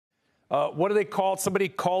what do they call it? Somebody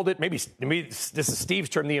called it, maybe this is Steve's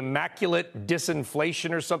term, the immaculate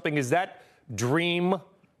disinflation or something. Is that dream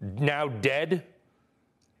now dead?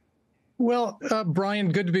 Well,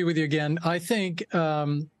 Brian, good to be with you again. I think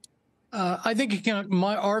our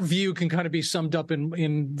view can kind of be summed up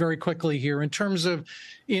in very quickly here in terms of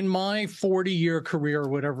in my 40-year career,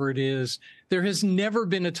 whatever it is, there has never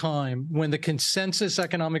been a time when the consensus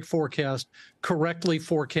economic forecast correctly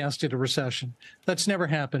forecasted a recession. That's never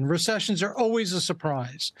happened. Recessions are always a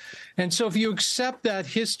surprise. And so if you accept that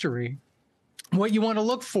history, what you want to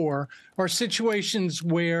look for are situations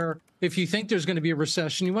where if you think there's going to be a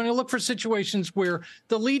recession, you want to look for situations where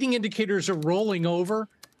the leading indicators are rolling over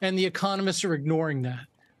and the economists are ignoring that.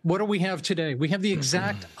 What do we have today? We have the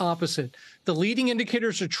exact opposite. The leading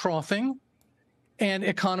indicators are troughing, and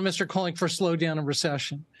economists are calling for a slowdown and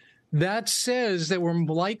recession. That says that we're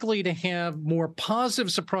likely to have more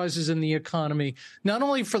positive surprises in the economy, not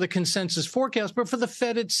only for the consensus forecast, but for the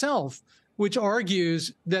Fed itself, which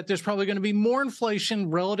argues that there's probably going to be more inflation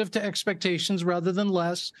relative to expectations rather than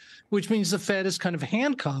less, which means the Fed is kind of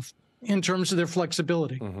handcuffed in terms of their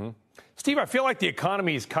flexibility. Mm-hmm. Steve, I feel like the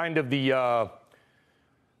economy is kind of the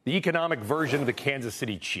economic version of the Kansas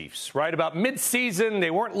City Chiefs, right? About mid-season,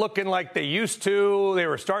 they weren't looking like they used to. They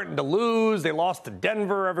were starting to lose. They lost to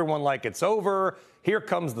Denver. Everyone like it's over. Here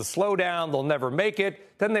comes the slowdown. They'll never make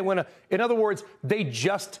it. Then they win. In other words, they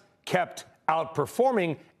just kept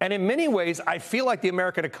outperforming. And in many ways, I feel like the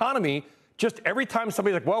American economy, just every time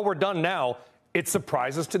somebody's like, well, we're done now, it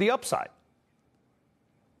surprises to the upside.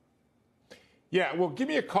 Yeah, well, give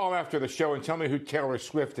me a call after the show and tell me who Taylor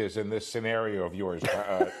Swift is in this scenario of yours,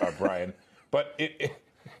 Brian. But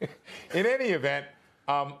in any event,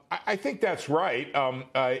 I think that's right.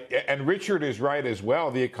 And Richard is right as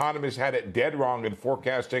well. The economists had it dead wrong in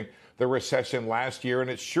forecasting the recession last year, and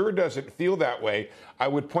it sure doesn't feel that way. I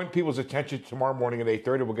would point people's attention tomorrow morning at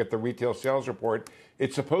 8:30. We'll get the retail sales report.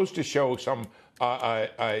 It's supposed to show some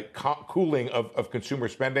cooling of consumer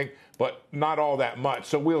spending, but not all that much.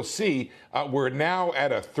 So we'll see. We're now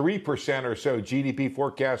at a 3% or so GDP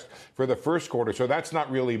forecast for the first quarter. So that's not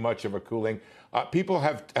really much of a cooling. People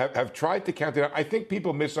have tried to count it out. I think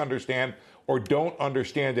people misunderstand or don't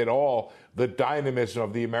understand at all the dynamism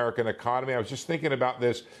of the American economy. I was just thinking about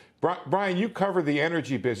this. Brian, you cover the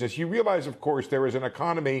energy business. You realize, of course, there is an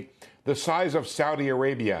economy the size of Saudi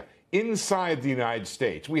Arabia inside the United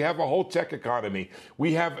States. We have a whole tech economy.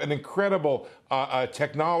 We have an incredible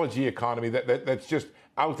technology economy that's just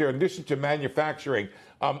out there in addition to manufacturing.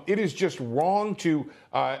 It is just wrong to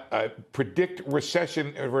predict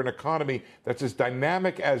recession for an economy that's as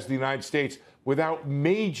dynamic as the United States without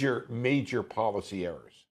major policy errors.